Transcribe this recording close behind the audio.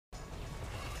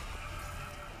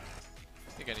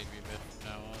I need to be mid from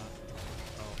now on.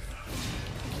 Oh.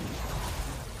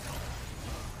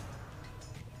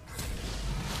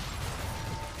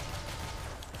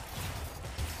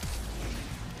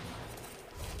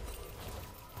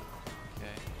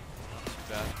 Okay, not too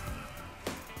bad.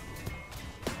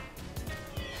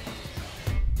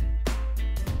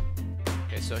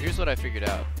 Okay, so here's what I figured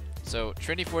out. So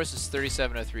Trinity Force is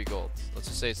 3703 gold. Let's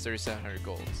just say it's 3700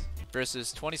 gold.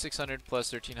 Versus 2600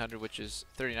 plus 1300, which is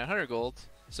 3900 gold.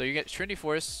 So you get Trinity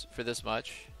Force for this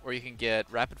much, or you can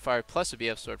get Rapid Fire plus a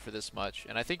BF Sword for this much.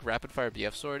 And I think Rapid Fire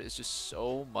BF Sword is just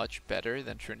so much better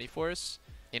than Trinity Force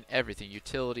in everything.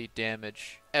 Utility,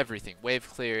 damage, everything. Wave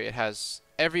clear, it has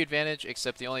every advantage,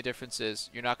 except the only difference is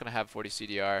you're not going to have 40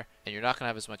 CDR, and you're not going to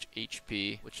have as much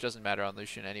HP, which doesn't matter on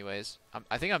Lucian anyways.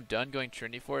 I think I'm done going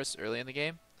Trinity Force early in the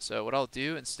game. So what I'll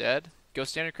do instead, go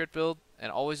standard crit build,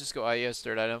 and always just go IE as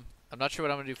third item. I'm not sure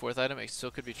what I'm going to do fourth item. It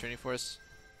still could be Trinity Force,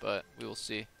 but we will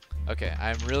see. Okay,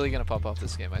 I'm really going to pop off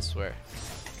this game, I swear.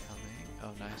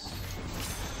 Coming. Oh, nice.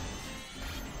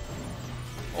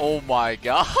 Oh my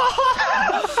god!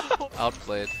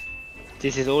 Outplayed.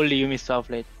 This is only Yumi's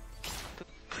outplayed.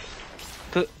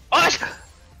 Oh!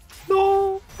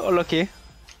 No! Oh, lucky.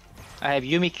 I have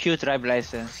Yumi Q drive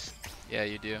license. Yeah,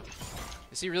 you do.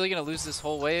 Is he really going to lose this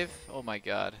whole wave? Oh my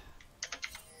god.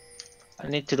 I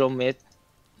need to roam mid.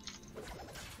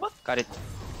 What? Got it.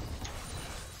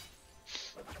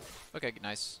 Okay,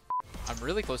 nice. I'm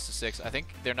really close to 6. I think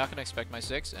they're not going to expect my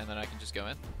 6, and then I can just go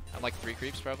in. I'm like 3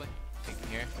 creeps probably. Thinking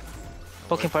here.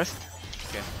 Poking first.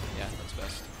 Okay, yeah, that's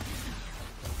best.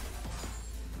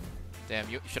 Damn,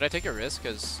 should I take a risk?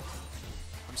 Because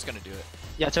I'm just going to do it.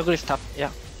 Yeah, juggle is top. Yeah,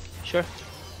 sure.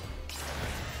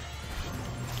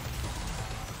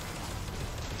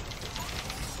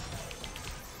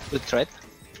 Good threat.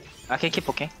 I can keep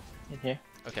poking in here.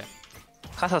 Okay.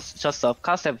 Kasa's just up.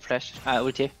 Kasa have flash.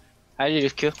 Ulti. I will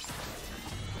use Q.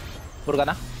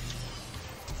 Morgana.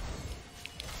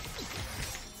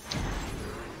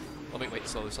 Let me wait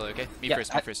slowly, okay? Me Yeah,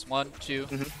 first, me first. 1, 2.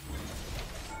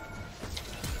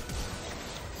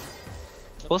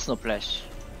 Both no flash.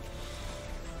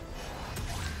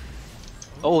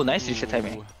 Oh, nice reset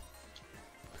timing.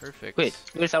 Perfect. Wait,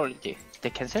 where's our ulti? They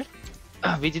cancel?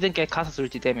 We didn't get Kasa's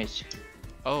ulti damage.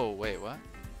 Oh, wait, what?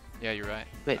 Yeah, you're right.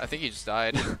 Wait. I think he just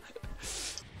died.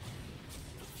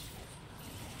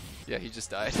 Yeah, he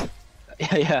just died.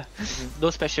 Yeah.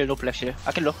 No special, no flash here.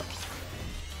 I can look.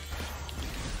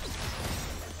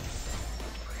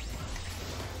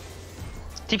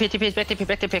 TP, back TP.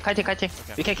 Kiting.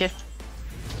 Okay. We can kill.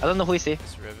 I don't know who is he.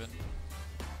 It's Riven.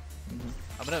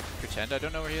 I'm gonna pretend I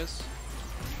don't know where he is.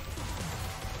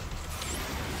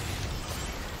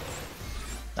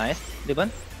 Nice.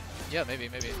 Ribbon. Yeah, maybe.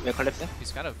 We're collapsing.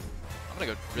 He's kind of... I'm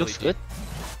gonna go really Looks deep. good.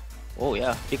 Oh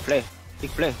yeah, big play.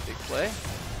 Big play?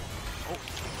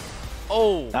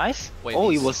 Oh! Nice. Wait,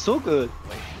 oh, it was so good.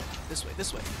 Wait. This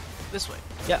way.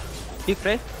 Yeah, big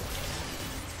play.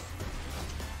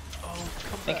 Oh,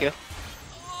 come Thank back. you.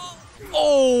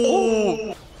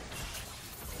 Oh!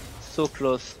 So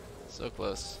close. So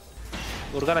close.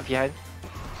 Morgana behind.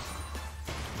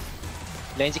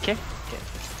 Range kill. Okay.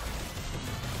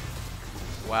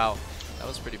 Wow, that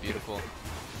was pretty beautiful.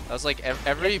 That was like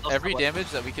every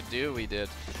damage that we could do, we did.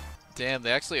 Damn,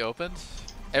 they actually opened.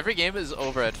 Every game is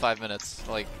over at 5 minutes.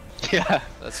 Like, Yeah.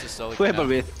 that's just so. Whoever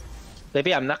with.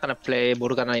 Maybe I'm not gonna play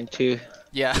Morgana in 2.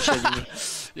 Yeah.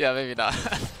 Yeah, maybe not.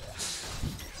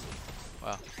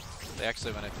 Wow, they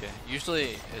actually went FK.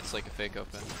 Usually it's like a fake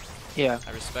open. Yeah.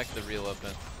 I respect the real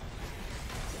open.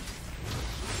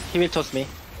 He will toss me.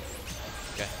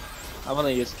 Okay. I wanna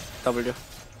use W.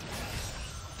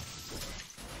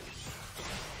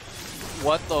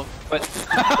 What the? What?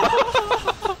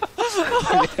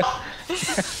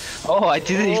 Oh, I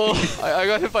didn't. Oh, I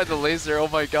got hit by the laser. Oh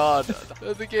my god.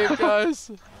 End the game,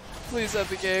 guys. Please end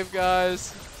the game,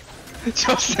 guys.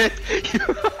 Just said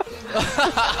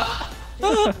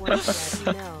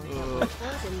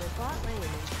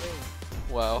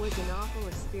Wow. Was an awful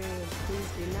experience. Please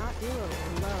do not duo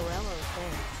and low LO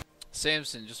thanks.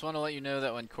 Samson, just want to let you know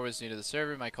that when Core was new to the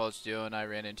server, my college duo and I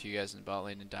ran into you guys in bot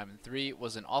lane in Diamond 3. It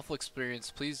was an awful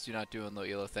experience. Please do not duo and low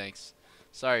elo thanks.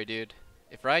 Sorry, dude.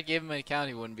 If Riot gave him an account,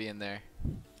 he wouldn't be in there.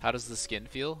 How does the skin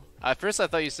feel? At first I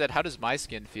thought you said, how does my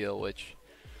skin feel? Which,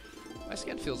 my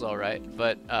skin feels alright.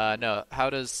 But no, how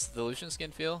does the Lucian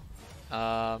skin feel?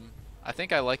 I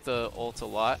think I like the ult a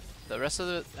lot. The rest of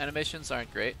the animations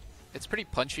aren't great. It's pretty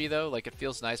punchy though, like it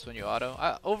feels nice when you auto.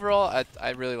 Overall, I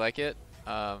really like it.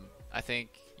 I think,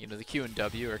 you know, the Q and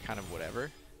W are kind of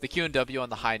whatever. The Q and W on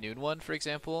the high noon one, for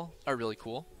example, are really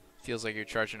cool. Feels like you're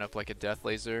charging up like a death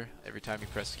laser every time you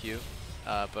press Q.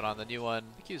 but on the new one,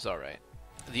 the Q's alright.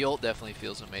 The ult definitely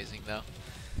feels amazing though.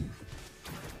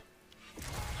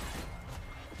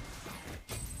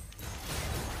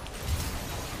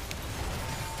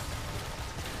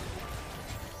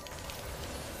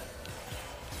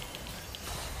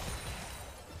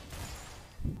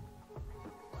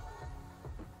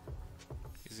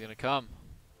 He's gonna come.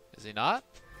 Is he not?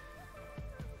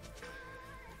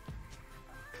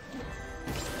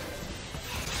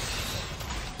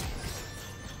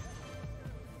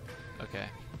 Okay.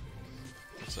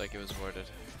 Looks like it was warded.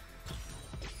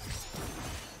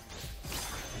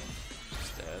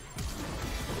 He's dead.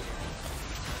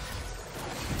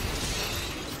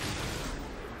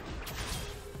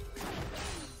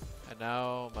 And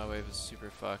now my wave is super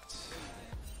fucked.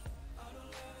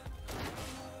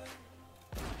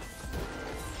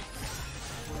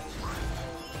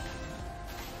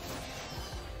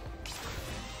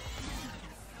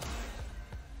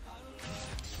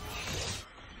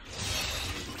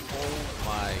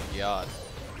 God.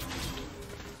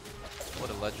 What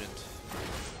a legend.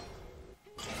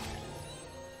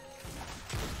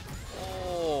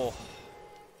 Oh,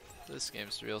 this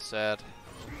game's real sad.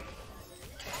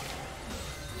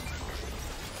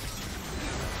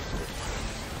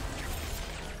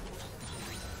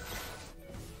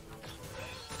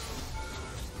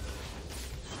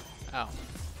 Ow.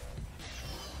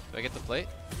 Do I get the plate?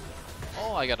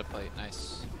 Oh, I got a plate.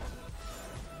 Nice.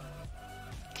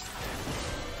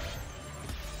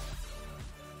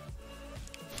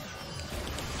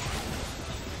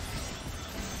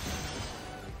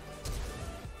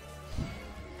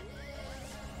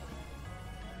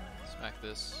 Smack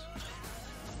this.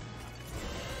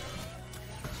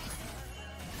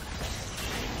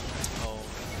 Oh.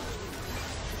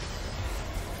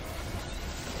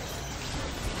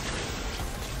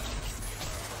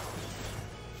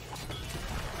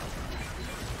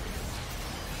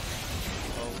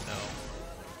 Oh no.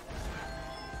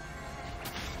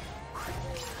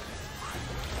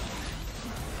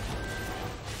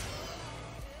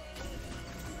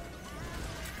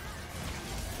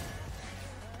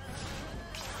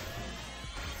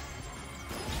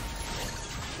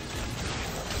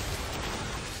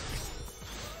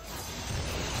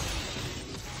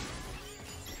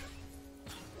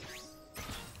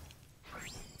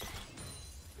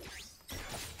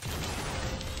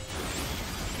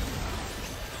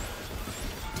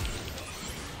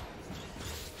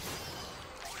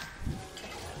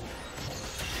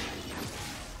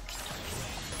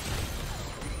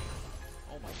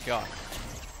 God.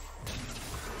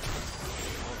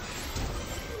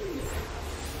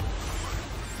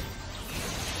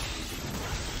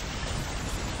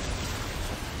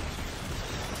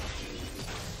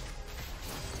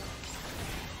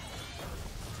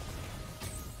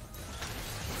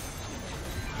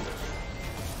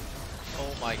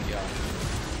 Oh my God.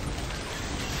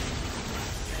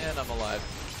 And I'm alive.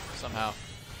 Somehow.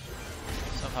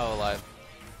 Somehow alive.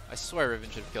 I swear Riven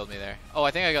should have killed me there. Oh,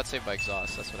 I think I got saved by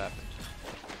exhaust. That's what happened.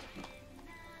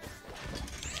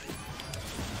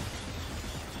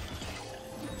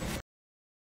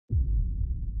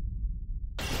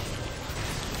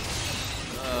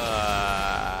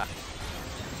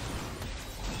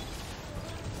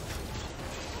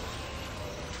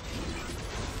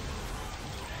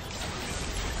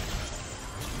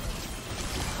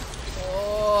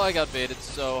 Oh, I got baited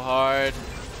so hard.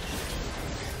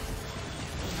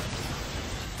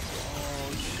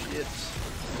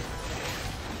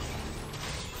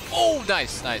 Oh,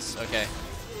 nice, nice, okay.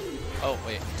 Oh,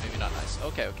 wait, maybe not nice.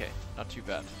 Okay, okay, not too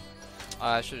bad.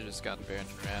 I should have just gotten Baron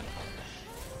and ran.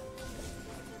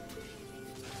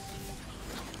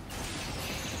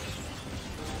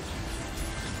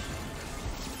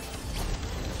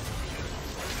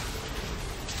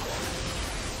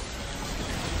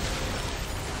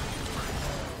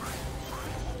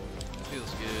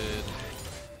 Feels good.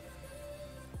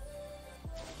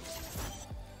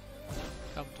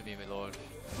 Come to me, my lord.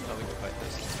 Oh, we can fight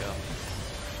this. Let's go.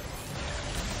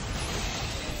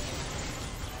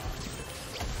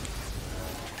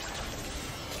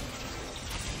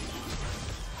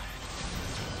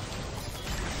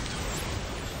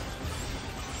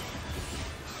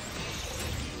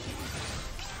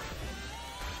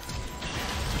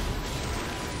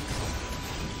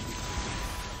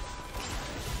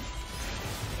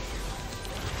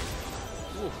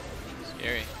 Ooh,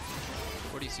 scary.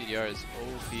 40 CDR is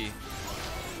OP.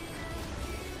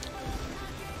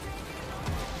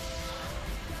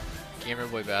 Gamer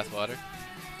boy bathwater.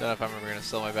 Don't know if I'm ever gonna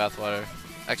sell my bathwater.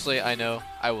 Actually, I know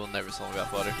I will never sell my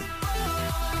bathwater.